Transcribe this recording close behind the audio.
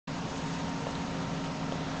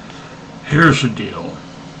Here's the deal.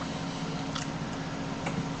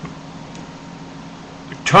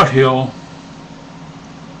 Tut Hill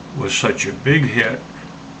was such a big hit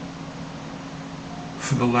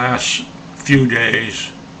for the last few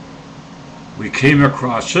days. We came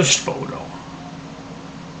across this photo.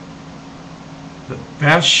 The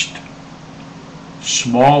best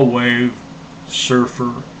small wave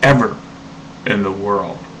surfer ever in the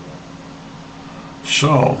world.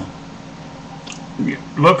 So,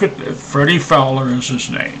 look at Freddie Fowler is his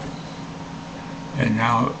name. And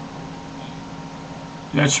now,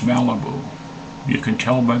 that's Malibu. You can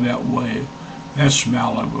tell by that wave, that's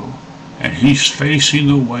Malibu. And he's facing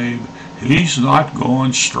the wave. He's not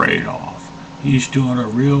going straight off. He's doing a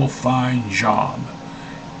real fine job.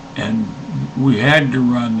 And we had to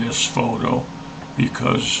run this photo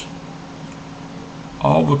because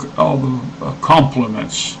all the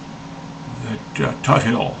compliments that Tut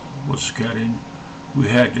Hill was getting, we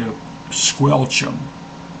had to squelch him.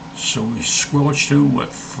 So we squelched him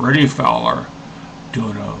with Freddie Fowler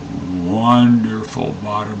doing a wonderful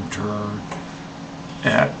bottom turn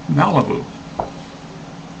at Malibu.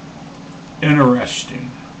 Interesting.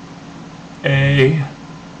 A